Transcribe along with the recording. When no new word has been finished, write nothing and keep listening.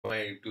my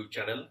YouTube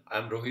channel.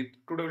 I'm Rohit.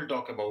 Today we'll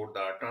talk about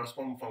the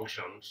transform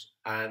functions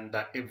and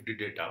the FD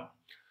data,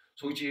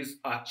 so which is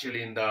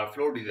actually in the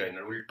Flow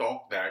Designer. We'll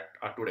talk that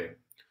today.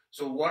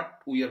 So what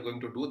we are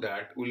going to do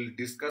that we'll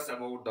discuss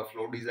about the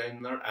Flow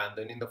Designer, and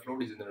then in the Flow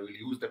Designer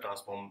we'll use the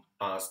transform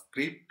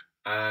script,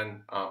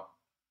 and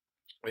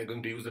we're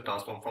going to use the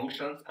transform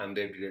functions and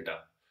their data.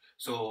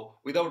 So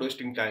without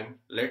wasting time,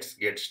 let's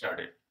get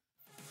started.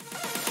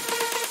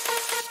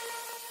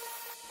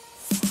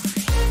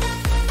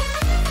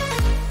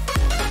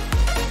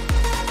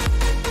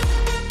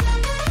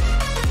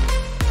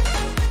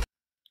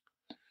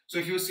 So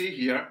if you see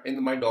here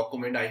in my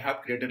document, I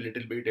have created a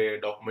little bit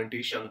a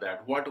documentation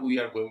that what we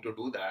are going to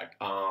do that,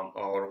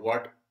 or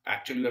what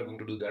actually we are going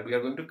to do that. We are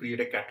going to create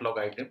a catalog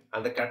item,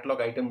 and the catalog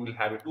item will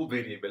have a two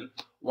variable.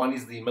 One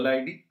is the email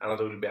ID,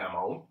 another will be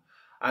amount.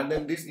 And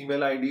then this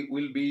email ID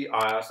will be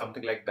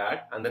something like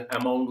that, and then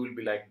amount will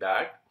be like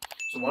that.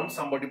 So once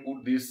somebody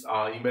put this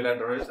email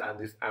address and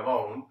this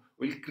amount,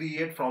 we'll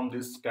create from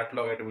this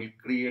catalog item, we'll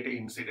create an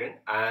incident,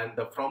 and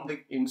from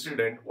the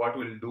incident, what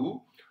we'll do,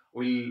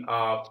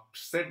 we'll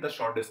set the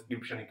short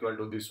description equal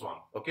to this one.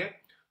 Okay,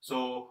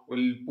 so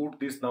we'll put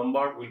this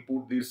number, we'll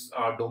put this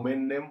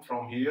domain name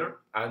from here,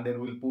 and then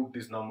we'll put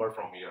this number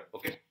from here.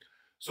 Okay,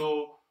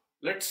 so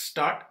let's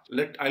start.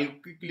 I'll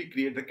quickly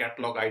create the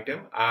catalog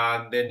item,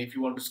 and then if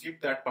you want to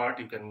skip that part,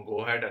 you can go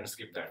ahead and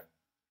skip that.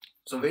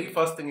 So very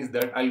first thing is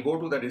that I'll go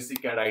to the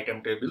ResiCAD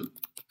item table,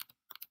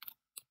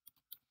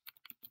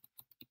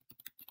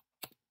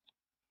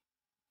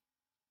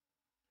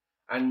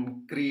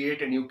 and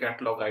create a new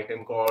catalog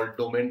item called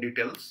domain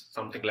details,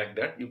 something like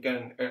that. You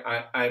can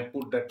I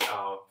put that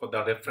for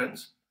the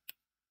reference.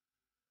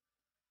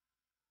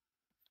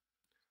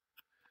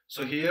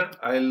 So here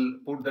I'll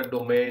put the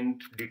domain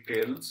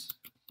details,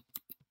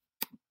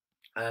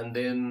 and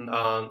then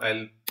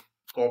I'll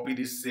copy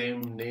the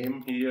same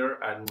name here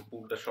and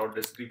put the short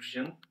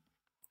description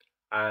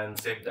and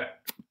save that.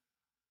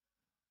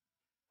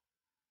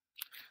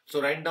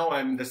 So right now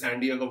I'm in the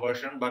San Diego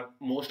version, but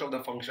most of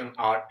the functions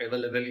are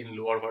available in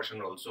lower version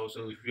also.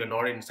 So if you are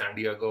not in San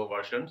Diego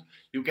versions,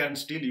 you can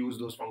still use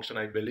those functions,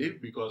 I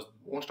believe, because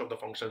most of the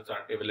functions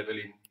are available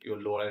in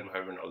your lower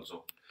environment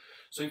also.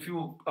 So if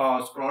you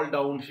scroll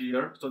down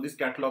here, so this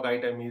catalog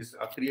item is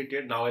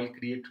created. Now I'll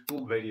create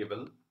two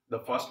variables. The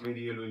first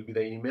variable will be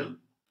the email.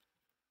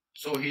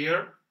 So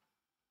here,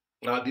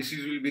 now this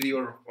is will be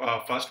your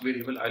first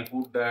variable. I'll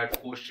put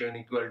that question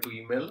equal to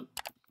email.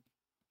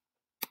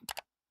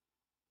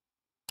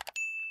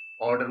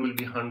 Order will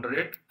be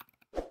 100,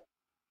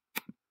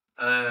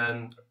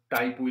 and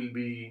type will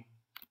be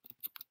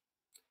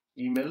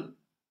email,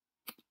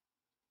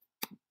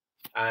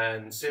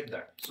 and save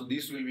that. So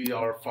this will be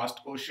our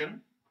first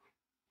question.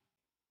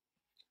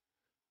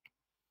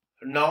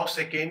 Now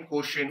second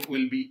question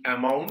will be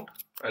amount.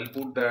 I'll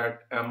put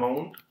that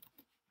amount.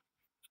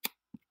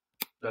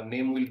 The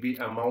name will be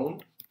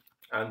amount,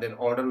 and then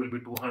order will be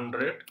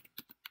 200,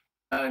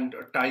 and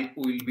type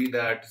will be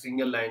that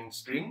single line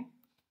string,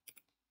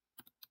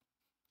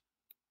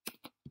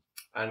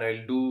 and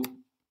I'll do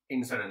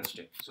insert and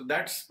string. So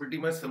that's pretty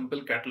much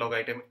simple catalog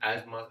item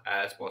as much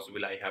as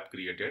possible I have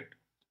created.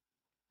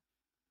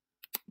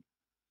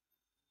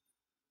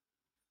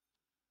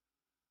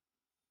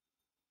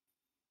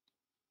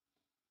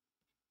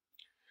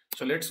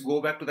 So let's go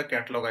back to the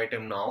catalog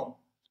item now.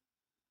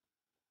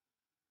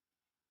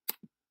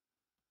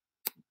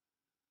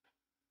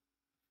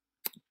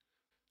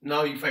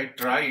 Now if I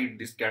try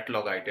this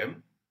catalog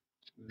item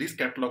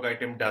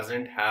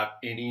doesn't have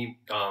any,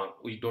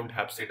 we don't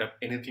have set up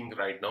anything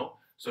right now.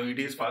 So it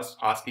is first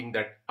asking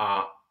that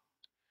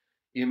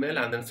email,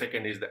 and then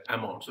second is the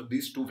amount. So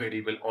these two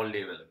variables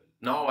only available.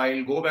 Now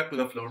I'll go back to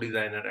the Flow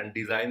Designer and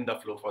design the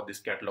flow for this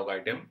catalog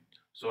item.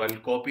 So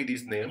I'll copy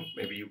this name.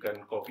 Maybe you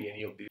can copy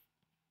any of these.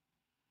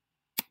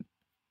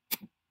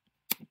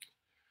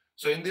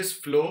 So in this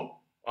Flow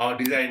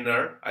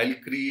Designer, I'll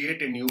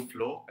create a new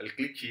flow. I'll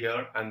click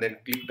here and then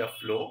click the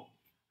flow.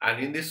 And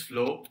in this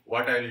flow,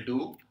 what I'll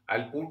do,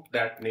 I'll put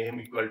that name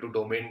equal to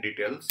domain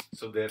details.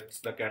 So that's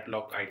the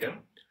catalog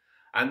item.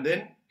 And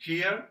then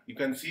here you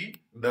can see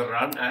the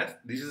run as.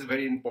 This is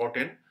very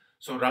important.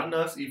 So run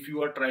as, if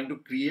you are trying to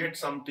create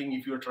something,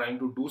 if you are trying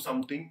to do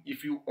something,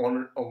 if you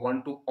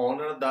want to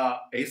honor the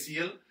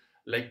ACL,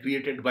 like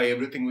created by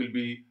everything will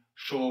be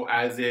show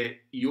as a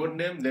your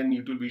name, then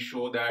it will be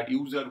show that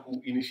user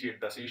who initiate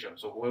the session.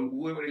 So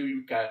whoever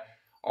you can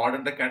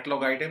order the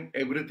catalog item,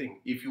 everything,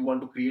 if you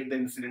want to create the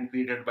incident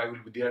created by,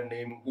 will be their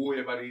name.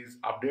 Whoever is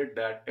update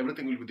that,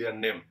 everything will be their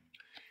name.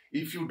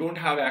 If you don't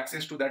have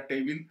access to that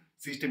table,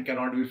 system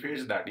cannot be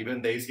fetched that,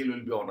 even the ACL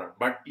will be honored.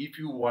 But if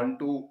you want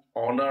to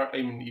honor,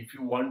 if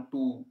you want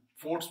to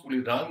forcefully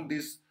run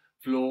this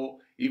flow,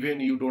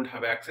 even you don't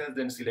have access,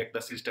 then select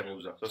the system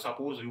user. So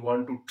suppose you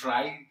want to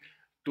try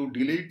to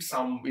delete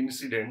some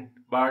incident,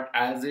 but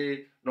as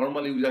a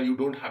normal user you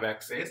don't have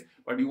access,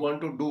 but you want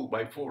to do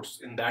by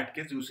force. In that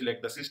case, you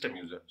select the system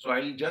user. So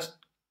I'll just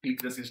click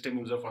the system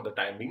user for the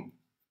timing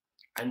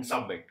and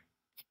submit.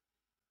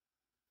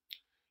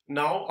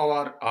 Now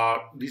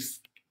our this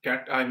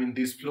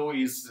this flow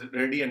is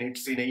ready and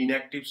it's in an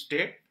inactive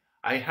state,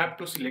 I have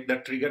to select the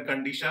trigger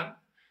condition.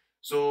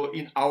 So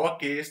in our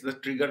case, the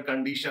trigger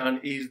condition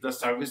is the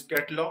service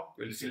catalog.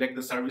 We'll select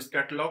the service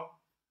catalog.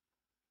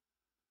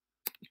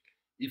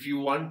 If you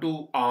want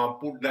to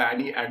put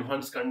any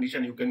advanced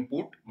condition, you can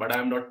put, but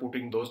I'm not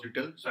putting those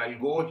details. So I'll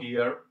go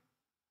here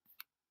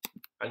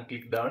and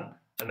click done,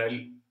 and I'll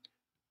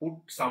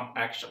put some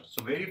actions.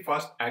 So very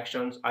first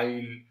actions,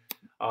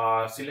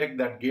 I'll select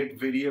that get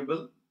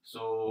variable.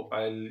 So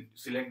I'll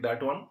select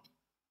that one.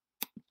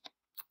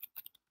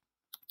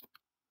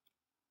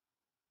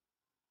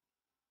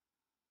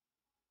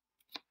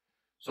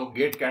 So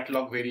get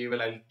catalog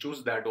variable, I'll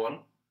choose that one.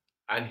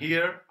 And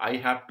here I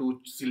have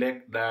to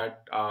select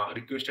that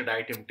requested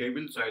item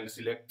table. So I'll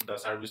select the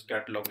service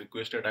catalog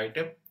requested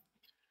item.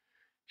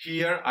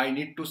 Here I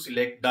need to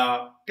select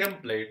the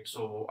template.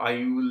 So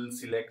I will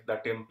select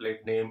the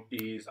template name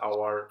is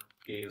our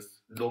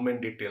case domain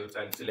details.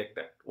 I'll select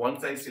that.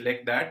 Once I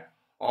select that,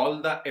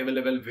 all the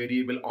available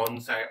variable on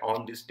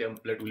this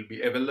template will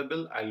be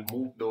available. I'll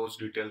move those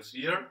details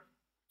here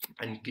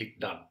and click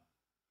done.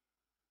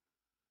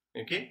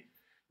 Okay.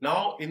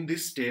 Now in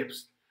these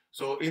steps,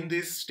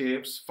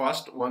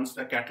 first once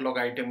the catalog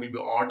item will be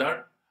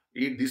ordered,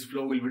 this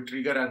flow will be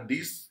triggered and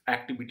this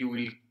activity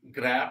will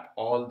grab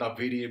all the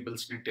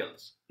variables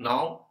details.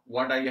 Now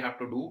what I have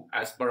to do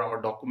as per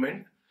our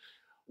document,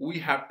 we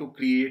have to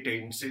create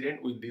an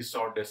incident with this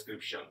short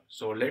description.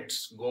 So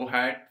let's go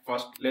ahead.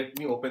 First let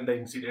me open the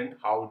incident,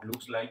 how it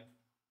looks like.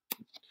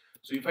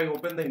 So if I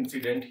open the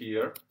incident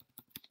here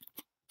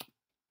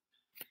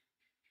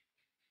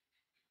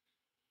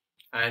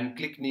and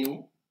click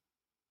new,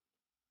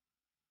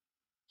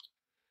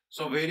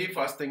 so very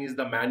first thing is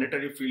the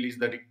mandatory field is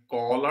the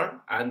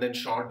caller and then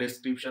short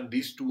description.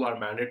 These two are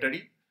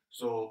mandatory.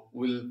 So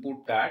we'll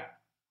put that.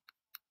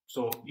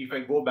 So if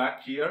I go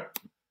back here,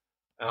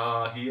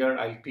 here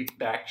I'll click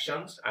the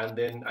actions and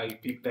then I'll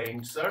click the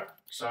insert,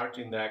 search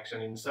in the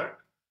action insert.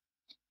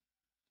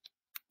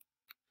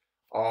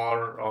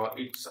 Or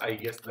it's, I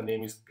guess the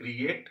name is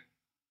create.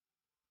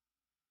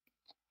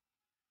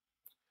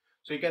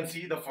 So you can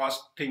see the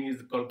first thing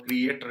is called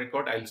create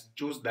record. I'll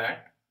choose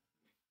that.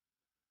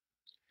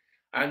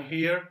 And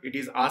here it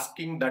is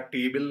asking the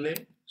table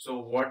name. So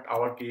what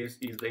our case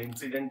is the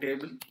incident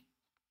table.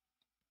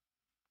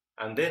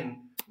 And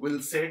then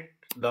we'll set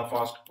the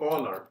first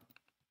caller.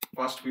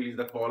 First field is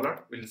the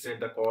caller. We'll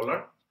set the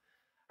caller.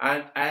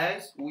 And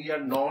as we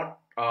are not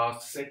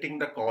setting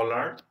the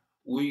caller,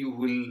 we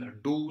will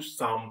do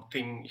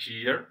something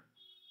here.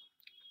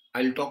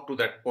 I'll talk to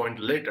that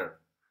point later.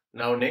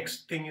 Now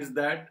next thing is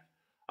that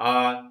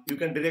you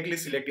can directly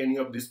select any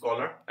of this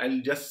caller.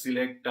 I'll just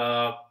select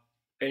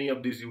any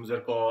of these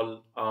user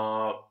call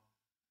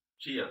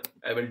here,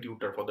 Able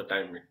Tutor for the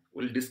time being.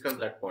 We'll discuss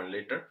that point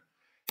later.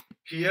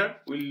 Here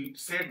we'll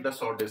set the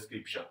short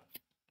description.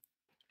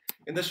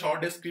 In the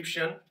short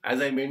description,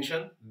 as I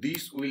mentioned,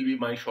 this will be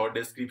my short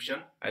description.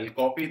 I'll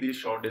copy these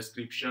short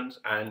descriptions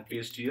and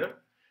paste here.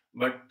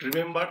 But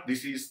remember,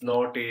 this is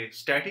not a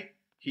static.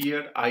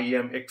 Here I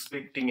am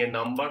expecting a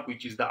number,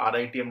 which is the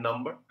RITM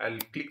number. I'll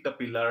click the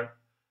pillar,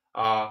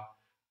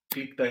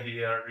 click the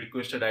here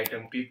requested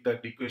item, click the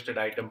requested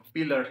item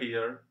pillar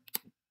here,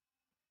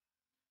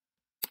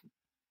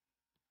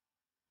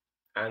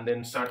 and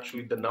then search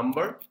with the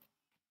number.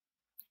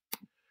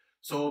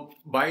 So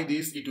by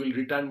this it will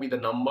return me the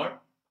number,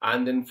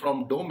 and then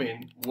from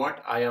domain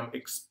what I am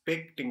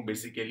expecting,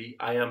 basically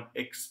I am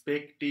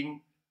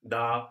expecting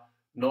the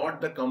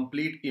not the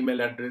complete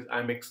email address,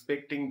 I'm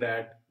expecting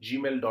that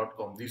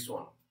gmail.com, this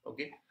one.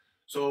 Okay,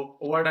 so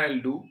what I'll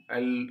do,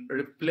 I'll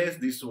replace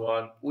this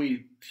one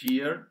with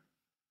here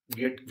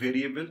get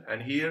variable,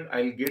 and here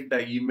I'll get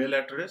the email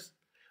address.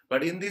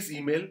 But in this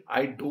email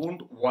I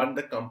don't want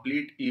the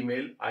complete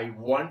email, I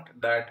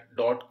want that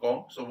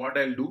 .com. So what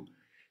I'll do,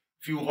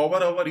 if you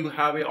hover over, you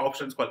have a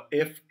options called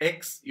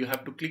FX. You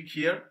have to click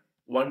here.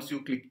 Once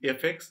you click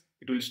FX,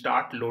 it will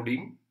start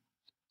loading.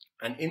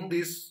 And in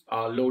this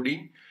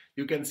loading,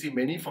 you can see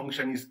many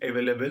functions is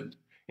available.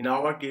 In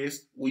our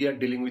case, we are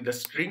dealing with the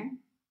string.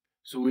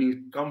 So we'll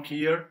come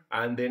here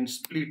and then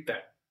split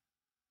that.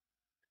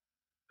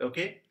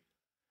 Okay.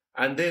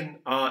 And then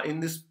in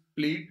this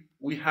split,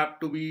 we have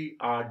to be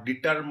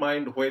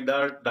determined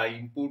whether the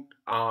input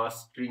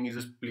string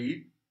is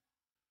split.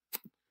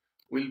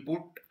 We'll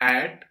put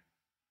add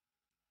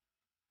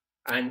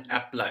and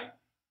apply.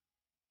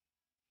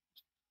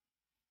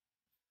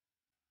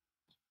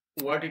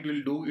 What it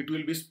will do, it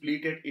will be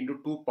splitted into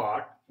two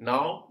parts.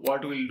 Now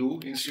what we'll do,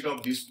 instead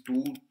of this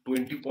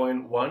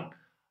 20.1,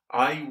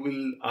 I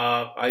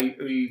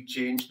will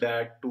change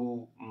that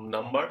to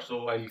number.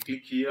 So I'll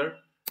click here,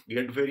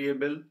 get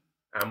variable,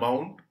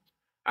 amount,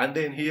 and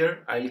then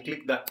here I'll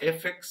click the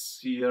FX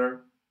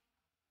here,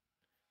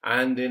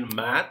 and then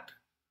math.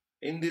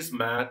 In this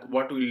math,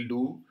 what we'll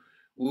do,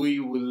 we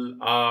will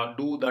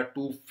do the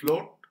to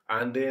float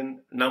and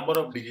then number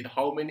of digit,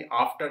 how many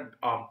after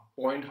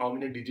point, how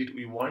many digit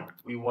we want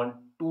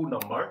 2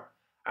 number,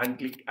 and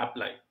click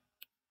apply.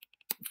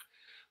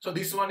 So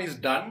this one is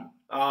done.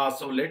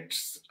 So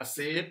let's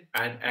save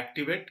and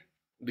activate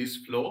this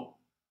flow.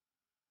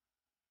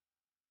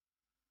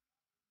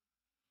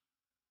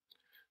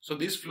 So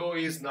this flow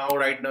is now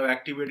right now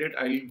activated.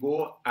 I will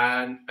go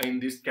and in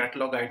this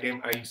catalog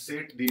item, I'll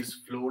set this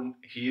flow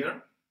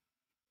here.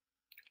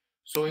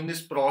 So in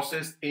this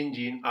process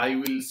engine, I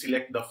will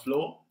select the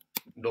flow,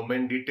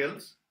 domain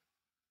details,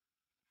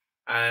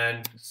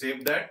 and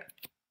save that.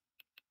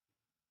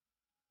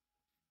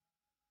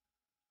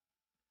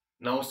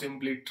 Now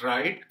simply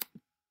try it.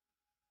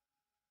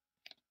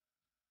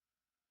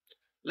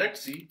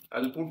 Let's see.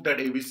 I'll put that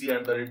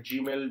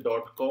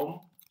abc@gmail.com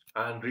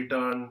and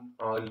return.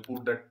 I'll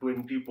put that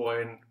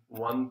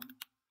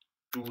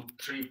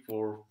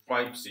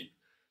 20.12345C.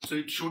 So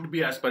it should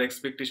be as per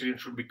expectation. It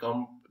should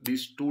become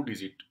this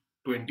 2-digit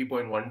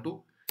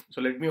 20.12.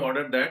 So let me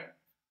order that.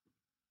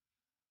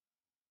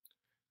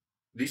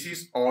 This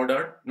is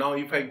order. Now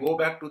if I go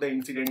back to the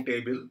incident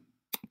table,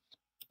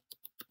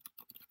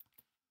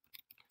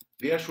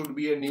 there should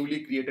be a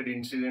newly created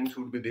incident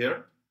should be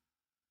there.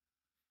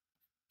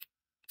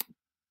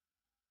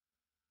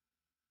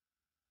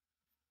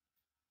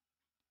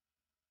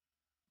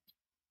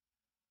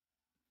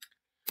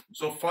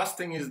 So first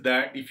thing is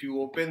that if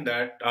you open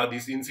that,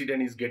 this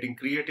incident is getting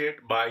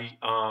created by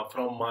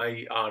from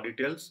my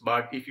details.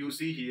 But if you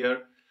see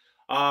here,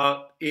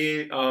 a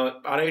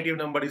RITF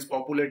number is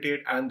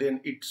populated and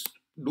then it's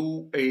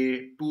do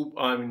a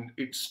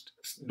it's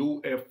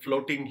do a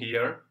floating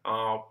here.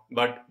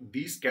 But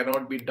this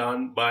cannot be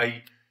done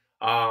by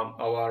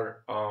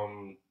our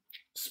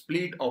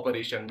split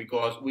operation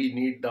because we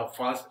need the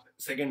first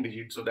second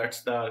digit. So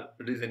that's the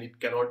reason it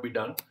cannot be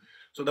done.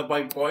 So the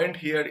point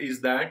here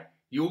is that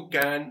you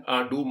can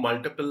do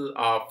multiple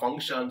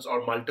functions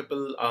or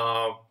multiple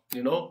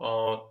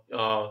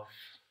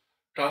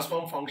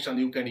transform function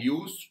you can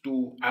use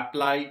to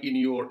apply in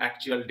your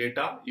actual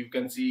data. You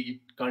can see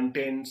it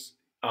contains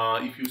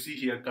if you see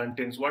here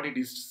contains what it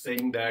is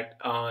saying that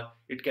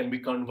it can be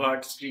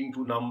convert string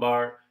to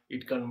number,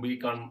 it can be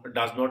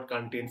does not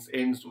contains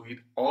ends with.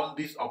 All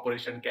this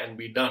operation can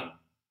be done.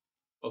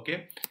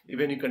 Okay,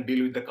 even you can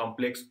deal with the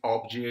complex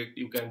object,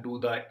 you can do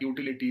the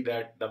utility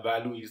that the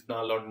value is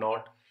null or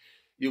not,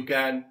 you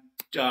can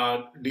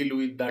deal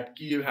with that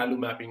key value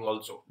mapping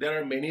also. There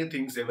are many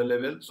things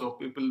available, so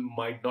people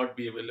might not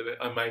be available,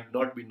 I might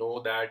not be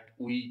know that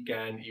we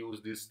can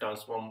use this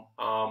transform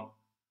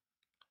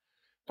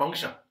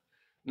function.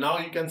 Now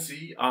you can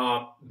see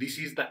this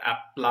is the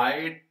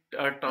applied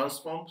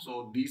transform.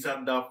 So these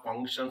are the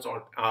functions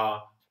or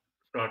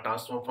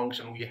transform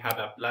function we have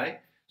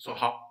applied. So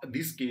how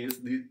this case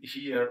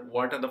here,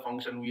 what are the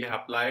function we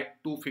have applied?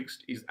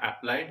 To_fixed is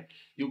applied.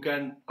 You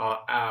can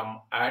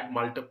add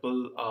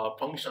multiple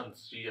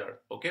functions here.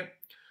 Okay,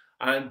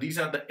 and these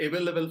are the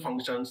available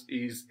functions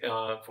is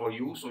for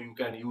you, so you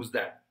can use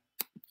that.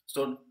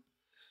 So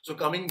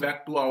coming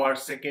back to our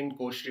second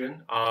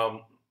question.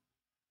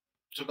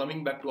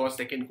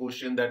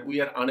 That we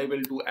are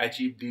unable to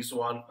achieve this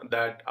one,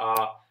 that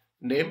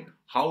name.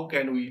 How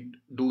can we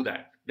do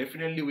that?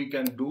 Definitely we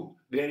can do.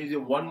 There is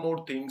one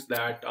more things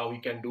that we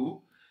can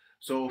do.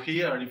 So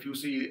here, if you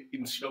see,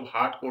 instead of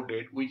hard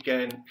coded, we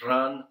can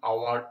run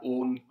our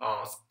own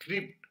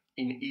script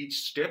in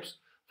each steps.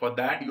 For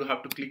that, you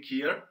have to click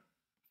here,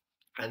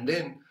 and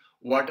then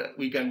what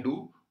we can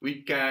do,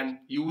 we can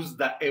use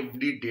the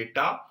FD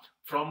data.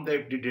 From the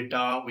FD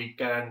data, we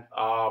can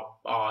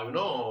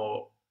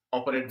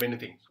operate many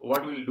things.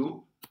 What we'll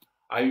do,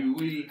 I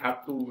will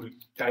have to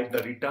type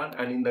the return,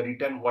 and in the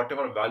return,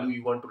 whatever value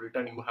you want to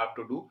return, you have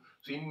to do.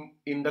 So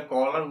in the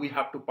column, we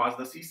have to pass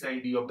the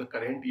sysID of the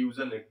current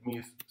user. Let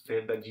me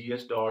say the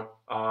gs dot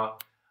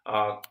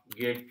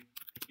get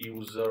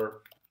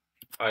user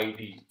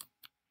ID.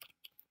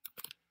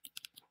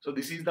 So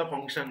this is the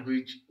function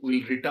which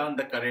will return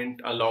the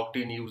current logged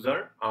in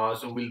user.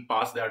 So we'll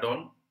pass that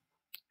on.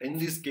 In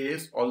this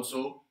case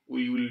also,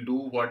 we will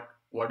do what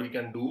we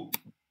can do.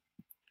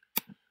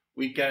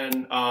 We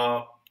can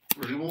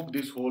remove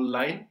this whole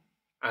line,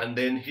 and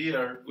then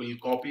here we'll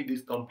copy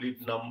this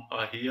complete num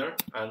here,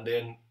 and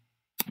then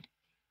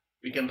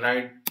we can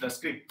write the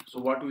script. So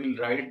what we'll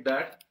write,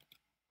 that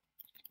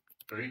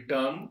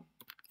return,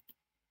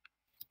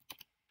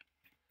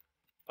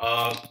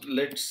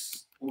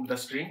 let's put the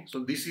string.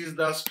 So this is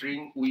the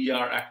string we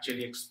are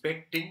actually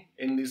expecting.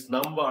 In this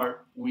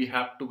number, we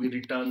have to be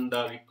return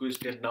the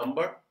requested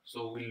number.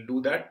 So we'll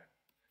do that.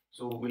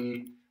 So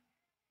we'll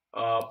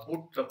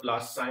put the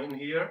plus sign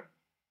here,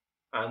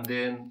 and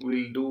then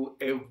we'll do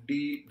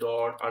fd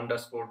dot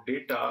underscore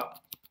data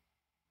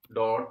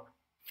dot.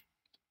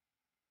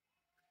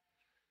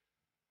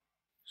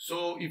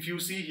 So if you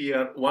see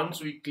here,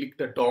 once we click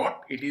the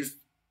dot, it is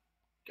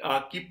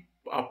keep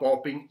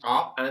popping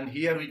up, and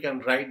here we can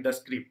write the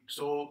script.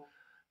 So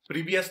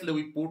previously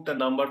we put the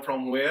number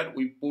from where?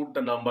 We put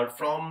the number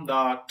from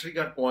the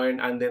trigger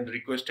point and then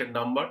requested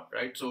number,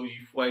 right? So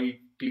if I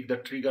click the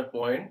trigger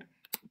point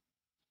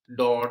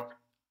dot,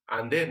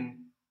 and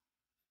then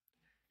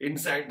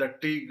inside the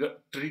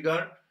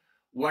trigger,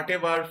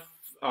 whatever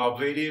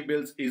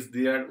variables is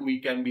there, we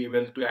can be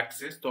able to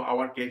access. So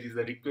our case is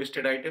the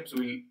requested item, so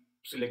we'll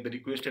select the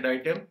requested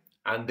item,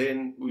 and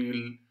then we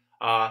will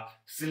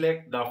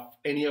select the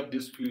any of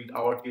this field.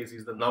 Our case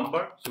is the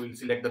number, so we'll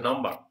select the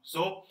number.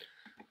 So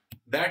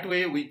that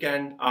way we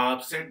can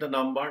set the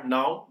number.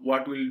 Now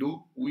what we'll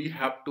do, we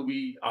have to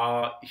be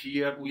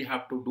here, we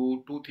have to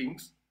do two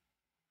things.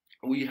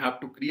 We have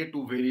to create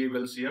two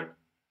variables here.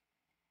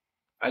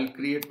 I'll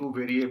create two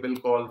variable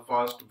called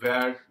first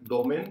var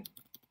domain,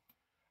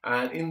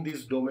 and in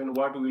this domain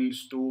what we'll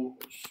store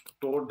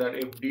that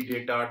fd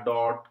data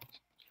dot,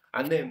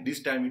 and then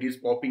this time it is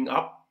popping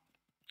up.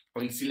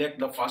 We'll select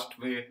the first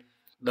way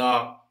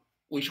the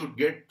we should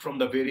get from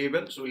the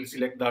variable, so we'll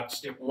select that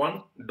step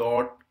one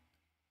dot.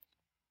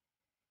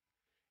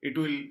 It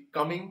will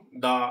coming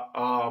the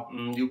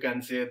you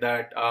can say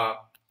that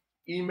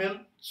email,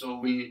 so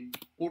we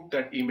put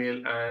that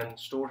email and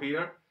store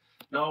here.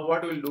 Now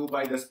what we'll do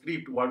by the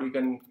script, what we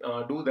can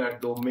do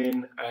that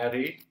domain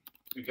array,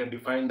 we can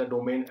define the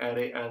domain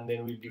array, and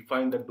then we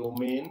define the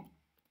domain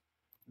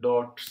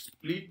dot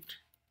split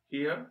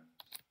here,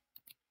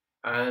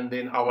 and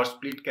then our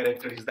split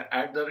character is the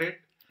 @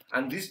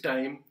 and this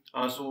time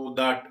so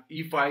that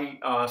if I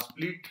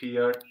split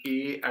here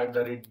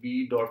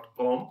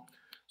a@b.com,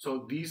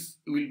 so this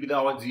will be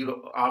our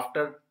zero.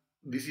 After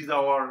this is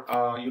our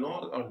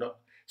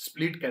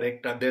split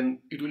character,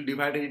 then it will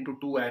divide it into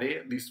two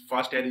array. This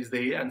first array is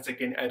the a and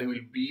second array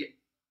will be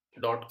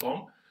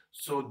b.com.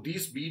 So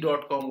this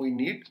b.com we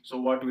need. So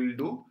what we'll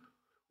do,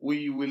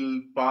 we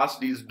will pass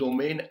this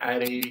domain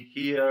array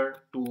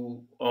here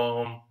to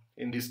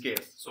in this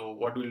case. So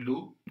what we'll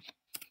do,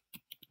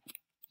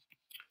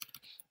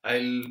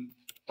 I'll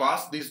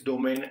pass this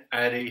domain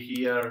array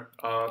here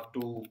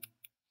to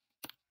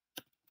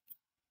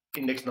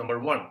index number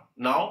 1.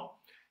 Now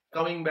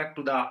coming back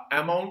to the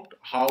amount,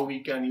 how we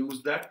can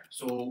use that.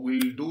 So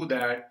we'll do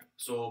that.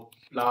 So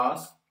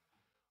plus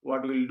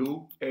what we'll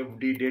do,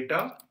 fd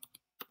data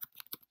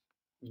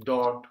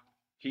dot,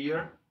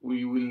 here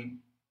we will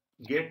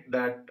get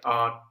that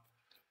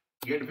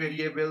get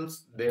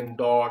variables, then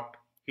dot,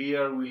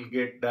 here we'll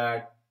get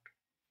that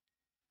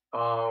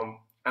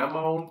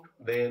amount,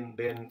 then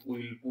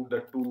we'll put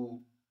the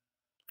two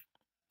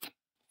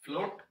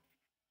float,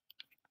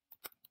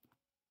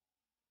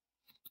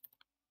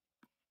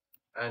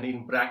 and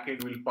in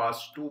bracket we'll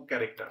pass two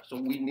characters. So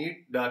we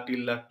need the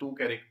tilde two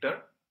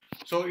character.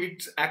 So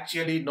it's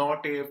actually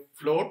not a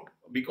float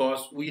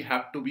because we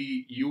have to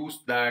be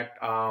used that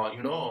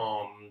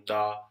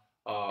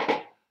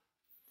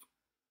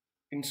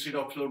instead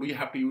of float we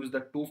have to use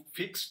the two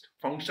fixed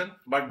function.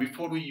 But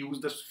before we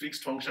use the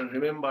fixed function,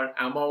 remember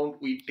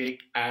amount we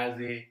take as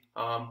a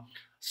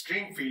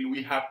string field.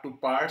 We have to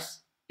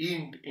parse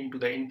int into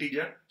the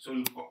integer. So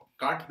we'll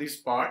cut this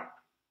part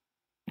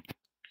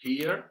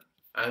here,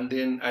 and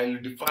then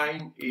I'll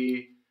define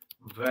a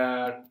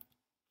var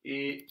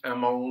a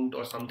amount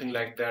or something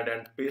like that,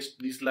 and paste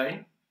this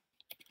line,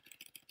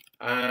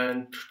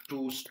 and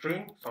to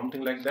string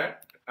something like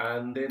that,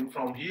 and then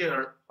from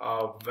here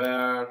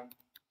var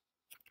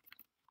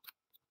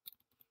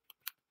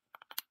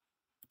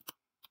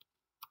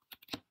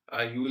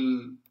I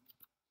will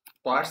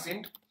parse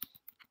int,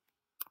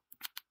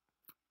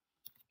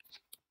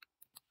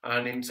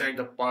 and inside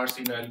the parse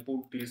int I'll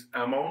put this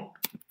amount,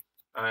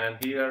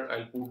 and here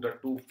I'll put the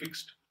two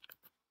fixed,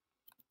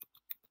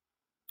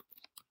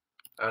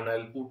 and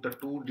I'll put the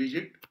 2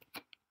 digit,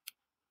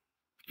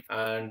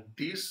 and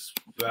this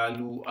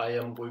value I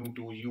am going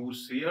to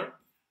use here,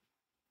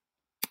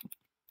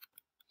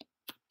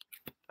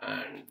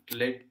 and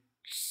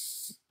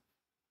let's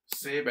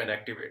save and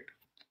activate.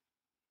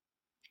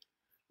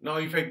 Now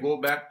if I go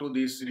back to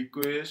this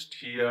request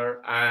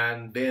here,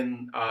 and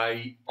then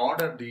I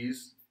order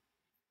this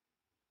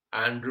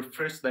and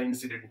refresh the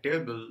incident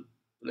table,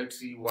 let's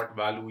see what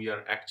value we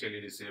are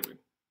actually receiving.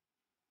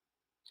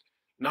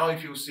 Now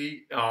if you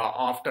see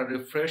after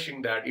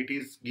refreshing that, it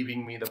is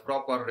giving me the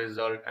proper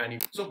result.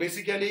 And so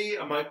basically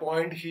my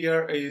point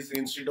here is,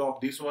 instead of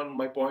this one,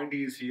 my point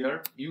is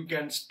here you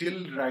can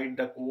still write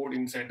the code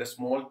inside the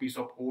small piece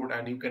of code,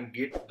 and you can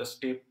get the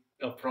step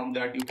from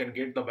that, you can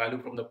get the value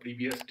from the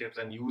previous steps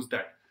and use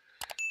that.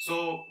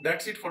 So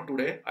that's it for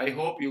today. I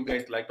hope you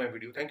guys like my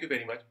video. Thank you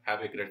very much.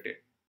 Have a great day.